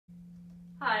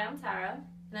Hi, I'm Tara.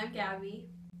 And I'm Gabby.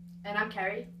 And I'm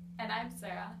Carrie. And I'm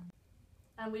Sarah.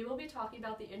 And we will be talking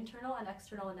about the internal and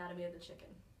external anatomy of the chicken.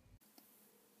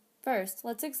 First,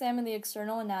 let's examine the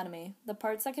external anatomy, the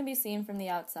parts that can be seen from the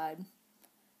outside.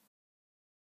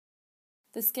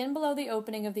 The skin below the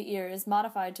opening of the ear is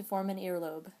modified to form an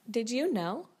earlobe. Did you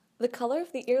know? The color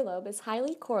of the earlobe is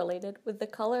highly correlated with the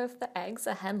color of the eggs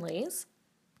a hen lays.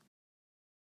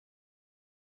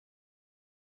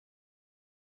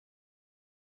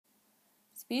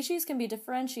 Species can be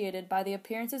differentiated by the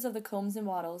appearances of the combs and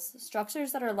wattles,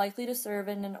 structures that are likely to serve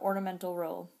in an ornamental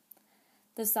role.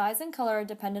 The size and color are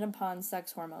dependent upon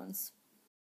sex hormones.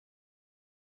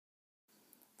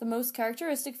 The most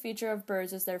characteristic feature of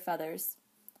birds is their feathers.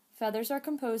 Feathers are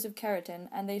composed of keratin,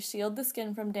 and they shield the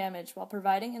skin from damage while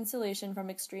providing insulation from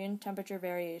extreme temperature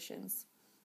variations.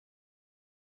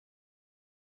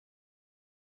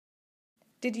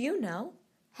 Did you know?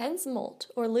 Hens molt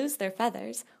or lose their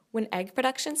feathers when egg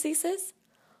production ceases.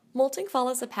 Molting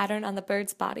follows a pattern on the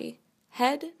bird's body: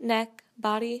 head, neck,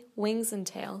 body, wings, and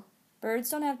tail. Birds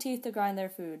don't have teeth to grind their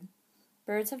food.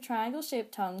 Birds have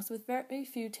triangle-shaped tongues with very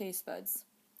few taste buds.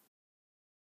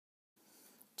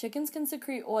 Chickens can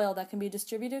secrete oil that can be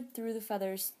distributed through the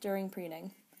feathers during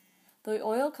preening. The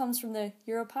oil comes from the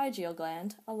uropygial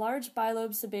gland, a large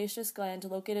bilobe sebaceous gland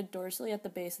located dorsally at the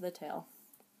base of the tail.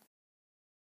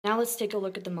 Now let's take a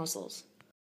look at the muscles.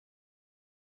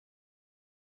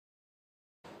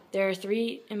 There are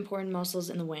three important muscles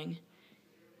in the wing: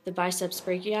 the biceps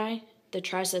brachii, the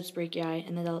triceps brachii,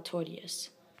 and the deltoideus.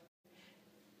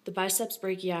 The biceps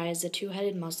brachii is a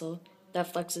two-headed muscle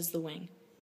that flexes the wing.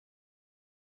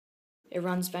 It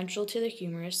runs ventral to the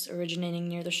humerus, originating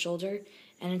near the shoulder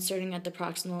and inserting at the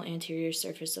proximal anterior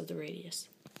surface of the radius.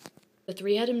 The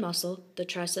three-headed muscle, the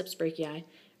triceps brachii,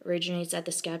 originates at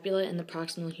the scapula and the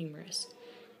proximal humerus.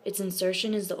 Its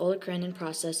insertion is the olecranon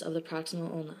process of the proximal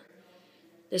ulna.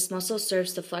 This muscle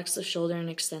serves to flex the shoulder and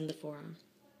extend the forearm.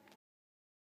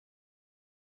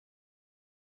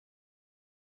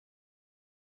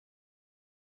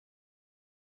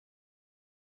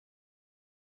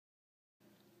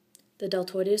 The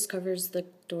deltoideus covers the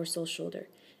dorsal shoulder.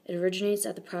 It originates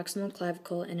at the proximal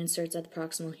clavicle and inserts at the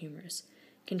proximal humerus.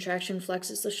 Contraction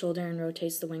flexes the shoulder and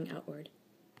rotates the wing outward.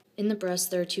 In the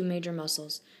breast, there are two major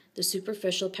muscles: the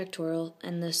superficial pectoral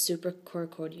and the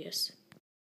supracoracoideus.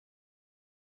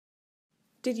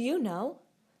 Did you know?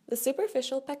 The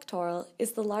superficial pectoral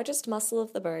is the largest muscle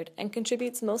of the bird and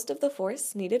contributes most of the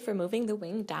force needed for moving the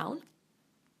wing down.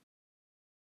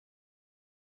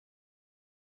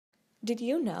 Did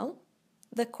you know?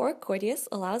 The coracoideus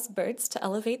allows birds to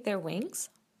elevate their wings.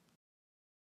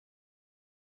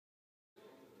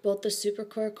 Both the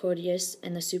supracoracoideus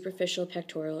and the superficial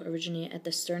pectoral originate at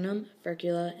the sternum,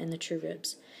 furcula, and the true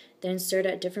ribs. They insert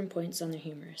at different points on the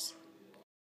humerus.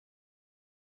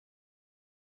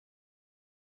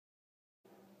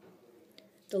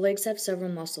 The legs have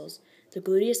several muscles. The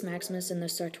gluteus maximus and the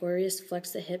sartorius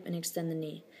flex the hip and extend the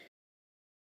knee.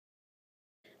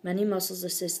 Many muscles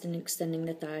assist in extending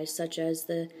the thighs, such as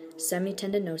the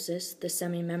semitendinosus, the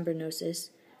semimembranosus,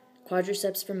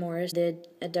 quadriceps femoris, the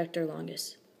adductor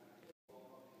longus.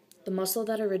 The muscle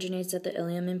that originates at the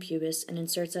ilium and pubis and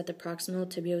inserts at the proximal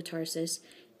tibiotarsus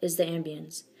is the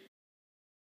ambiens.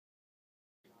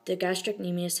 The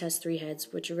gastrocnemius has three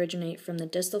heads, which originate from the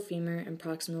distal femur and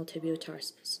proximal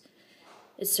tibiotarsus.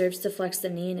 It serves to flex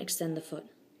the knee and extend the foot.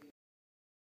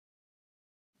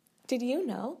 Did you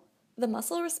know? The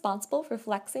muscle responsible for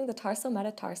flexing the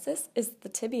tarsometatarsus is the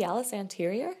tibialis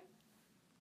anterior.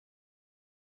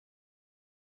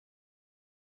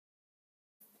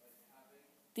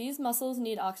 These muscles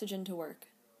need oxygen to work.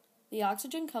 The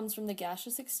oxygen comes from the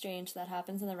gaseous exchange that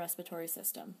happens in the respiratory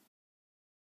system.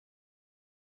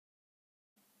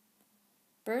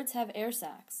 Birds have air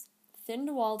sacs,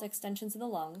 thin-walled extensions of the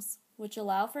lungs, which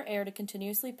allow for air to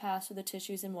continuously pass through the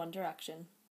tissues in one direction.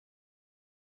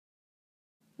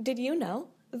 Did you know?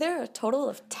 There are a total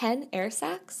of 10 air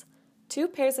sacs. 2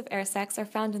 pairs of air sacs are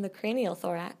found in the cranial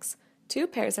thorax, 2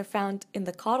 pairs are found in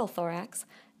the caudal thorax,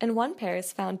 and 1 pair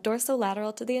is found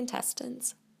dorsolateral to the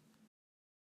intestines.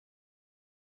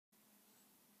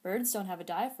 Birds don't have a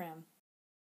diaphragm.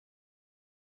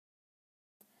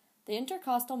 The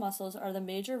intercostal muscles are the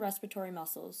major respiratory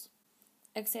muscles.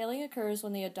 Exhaling occurs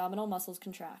when the abdominal muscles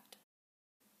contract.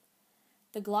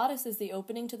 The glottis is the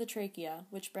opening to the trachea,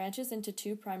 which branches into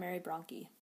 2 primary bronchi.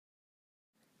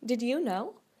 Did you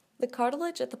know? The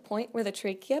cartilage at the point where the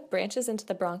trachea branches into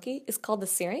the bronchi is called the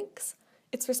syrinx.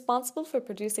 It's responsible for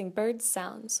producing birds'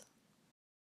 sounds.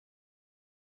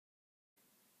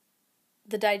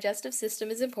 The digestive system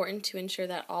is important to ensure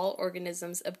that all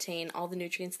organisms obtain all the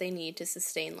nutrients they need to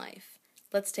sustain life.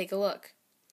 Let's take a look.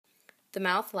 The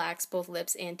mouth lacks both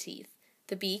lips and teeth.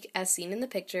 The beak, as seen in the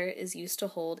picture, is used to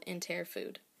hold and tear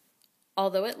food.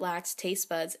 Although it lacks taste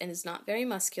buds and is not very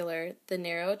muscular, the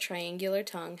narrow triangular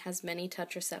tongue has many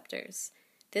touch receptors.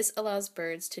 This allows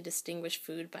birds to distinguish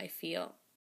food by feel.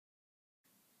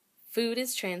 Food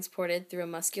is transported through a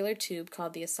muscular tube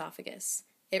called the esophagus.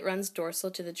 It runs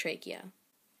dorsal to the trachea.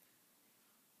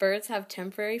 Birds have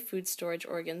temporary food storage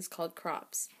organs called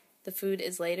crops. The food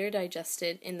is later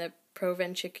digested in the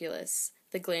proventriculus,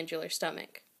 the glandular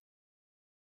stomach.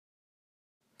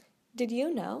 Did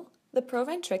you know the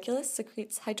proventriculus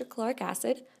secretes hydrochloric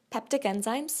acid, peptic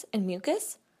enzymes, and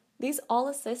mucus? These all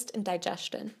assist in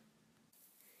digestion.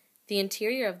 The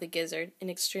interior of the gizzard,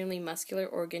 an extremely muscular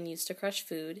organ used to crush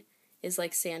food, is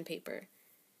like sandpaper.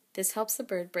 This helps the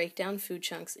bird break down food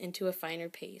chunks into a finer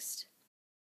paste.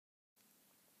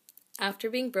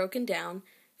 After being broken down,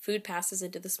 food passes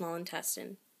into the small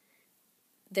intestine.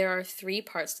 There are 3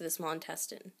 parts to the small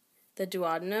intestine: the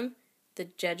duodenum, the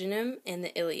jejunum, and the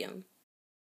ileum.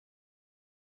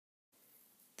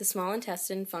 The small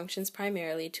intestine functions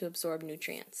primarily to absorb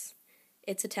nutrients.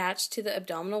 It's attached to the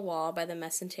abdominal wall by the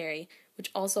mesentery, which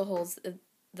also holds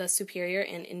the superior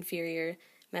and inferior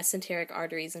mesenteric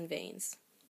arteries and veins.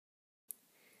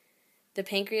 The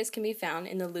pancreas can be found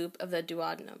in the loop of the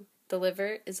duodenum. The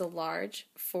liver is a large,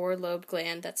 4-lobed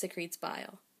gland that secretes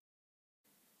bile.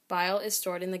 Bile is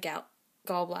stored in the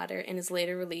gallbladder and is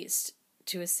later released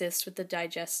to assist with the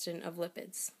digestion of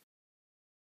lipids.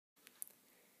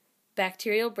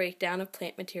 Bacterial breakdown of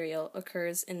plant material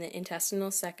occurs in the intestinal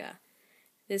ceca.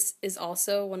 This is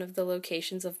also one of the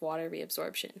locations of water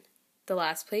reabsorption. The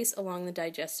last place along the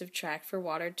digestive tract for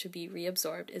water to be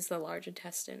reabsorbed is the large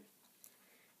intestine.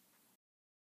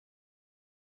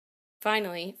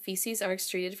 Finally, feces are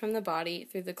excreted from the body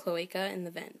through the cloaca and the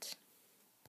vent.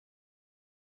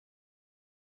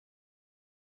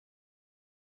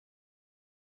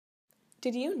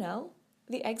 Did you know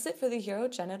the exit for the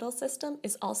urogenital system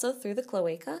is also through the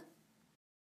cloaca?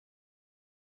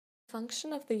 The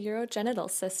function of the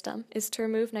urogenital system is to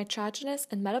remove nitrogenous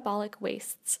and metabolic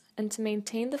wastes and to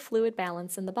maintain the fluid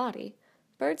balance in the body.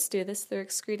 Birds do this through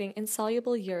excreting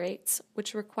insoluble urates,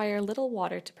 which require little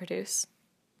water to produce.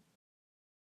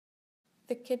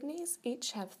 The kidneys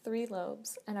each have 3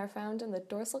 lobes and are found in the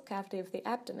dorsal cavity of the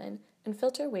abdomen and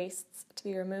filter wastes to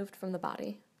be removed from the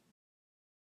body.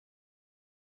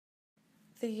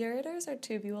 The ureters are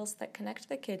tubules that connect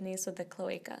the kidneys with the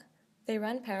cloaca. They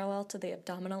run parallel to the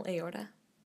abdominal aorta.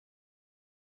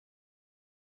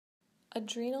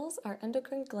 Adrenals are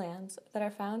endocrine glands that are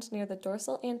found near the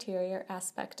dorsal anterior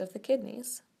aspect of the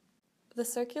kidneys. The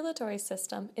circulatory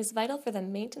system is vital for the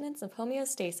maintenance of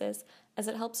homeostasis as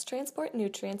it helps transport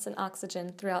nutrients and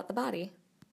oxygen throughout the body.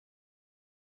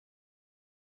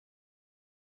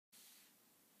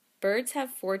 Birds have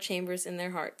 4 chambers in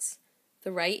their hearts: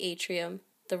 the right atrium,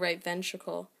 the right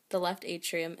ventricle, the left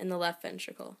atrium, and the left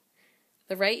ventricle.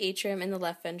 The right atrium and the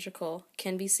left ventricle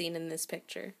can be seen in this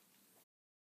picture.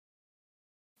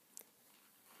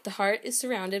 The heart is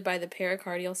surrounded by the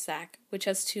pericardial sac, which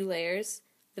has 2 layers: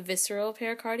 the visceral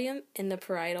pericardium and the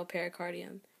parietal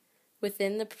pericardium.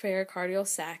 Within the pericardial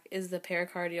sac is the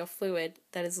pericardial fluid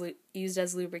that is used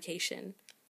as lubrication.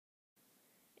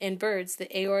 In birds,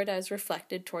 the aorta is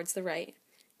reflected towards the right.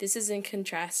 This is in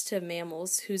contrast to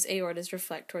mammals whose aortas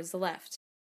reflect towards the left.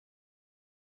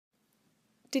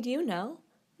 Did you know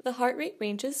the heart rate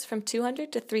ranges from 200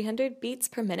 to 300 beats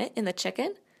per minute in the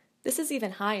chicken? This is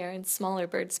even higher in smaller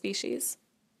bird species.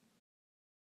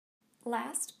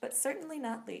 Last, but certainly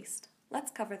not least,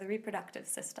 let's cover the reproductive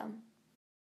system.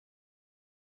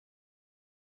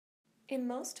 In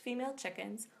most female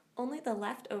chickens, only the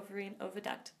left ovary and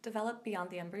oviduct develop beyond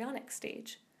the embryonic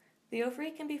stage. The ovary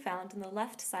can be found on the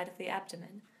left side of the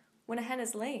abdomen. When a hen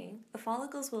is laying, the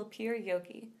follicles will appear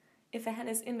yolky. If a hen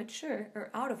is immature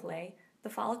or out of lay, the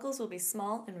follicles will be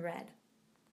small and red.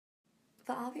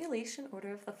 The ovulation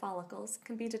order of the follicles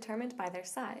can be determined by their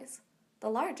size. The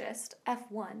largest,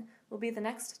 F1, will be the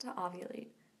next to ovulate.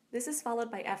 This is followed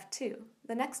by F2,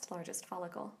 the next largest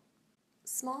follicle.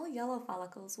 Small yellow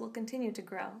follicles will continue to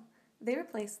grow. They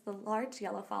replace the large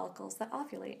yellow follicles that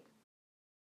ovulate.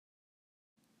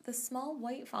 The small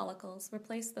white follicles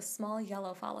replace the small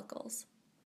yellow follicles.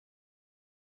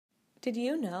 Did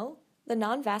you know the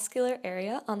non-vascular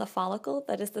area on the follicle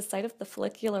that is the site of the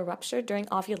follicular rupture during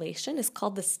ovulation is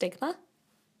called the stigma?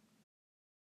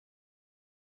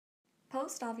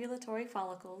 Post-ovulatory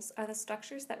follicles are the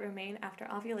structures that remain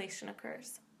after ovulation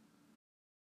occurs.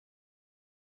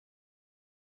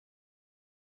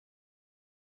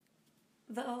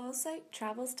 The oocyte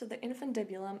travels to the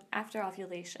infundibulum after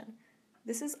ovulation.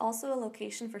 This is also a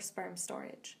location for sperm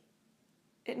storage.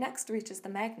 It next reaches the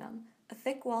magnum, a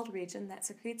thick-walled region that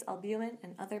secretes albumin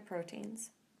and other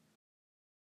proteins.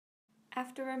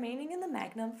 After remaining in the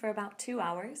magnum for about 2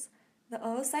 hours, the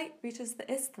oocyte reaches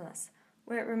the isthmus,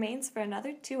 where it remains for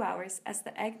another 2 hours as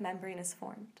the egg membrane is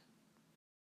formed.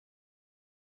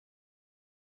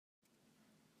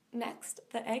 Next,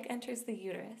 the egg enters the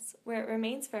uterus, where it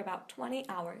remains for about 20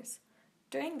 hours.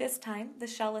 During this time, the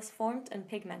shell is formed and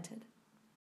pigmented.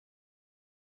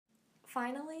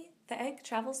 Finally, the egg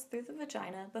travels through the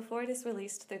vagina before it is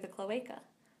released through the cloaca.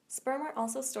 Sperm are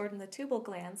also stored in the tubal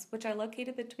glands, which are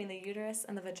located between the uterus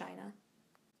and the vagina.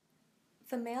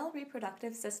 The male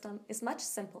reproductive system is much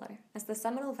simpler, as the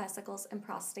seminal vesicles and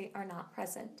prostate are not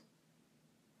present.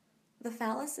 The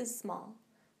phallus is small.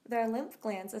 There are lymph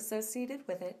glands associated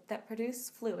with it that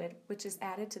produce fluid, which is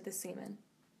added to the semen.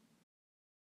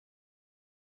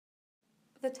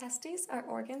 The testes are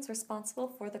organs responsible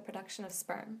for the production of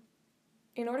sperm.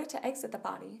 In order to exit the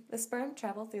body, the sperm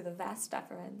travel through the vas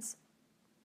deferens.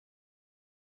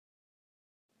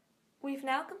 We've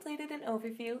now completed an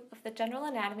overview of the general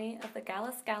anatomy of the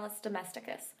Gallus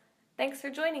domesticus. Thanks for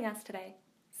joining us today.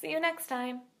 See you next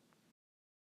time!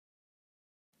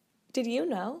 Did you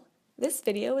know? This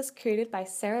video was created by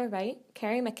Sarah Wright,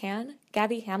 Carrie McCann,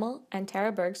 Gabby Hamill, and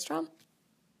Tara Bergstrom.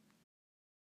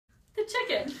 The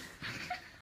chicken!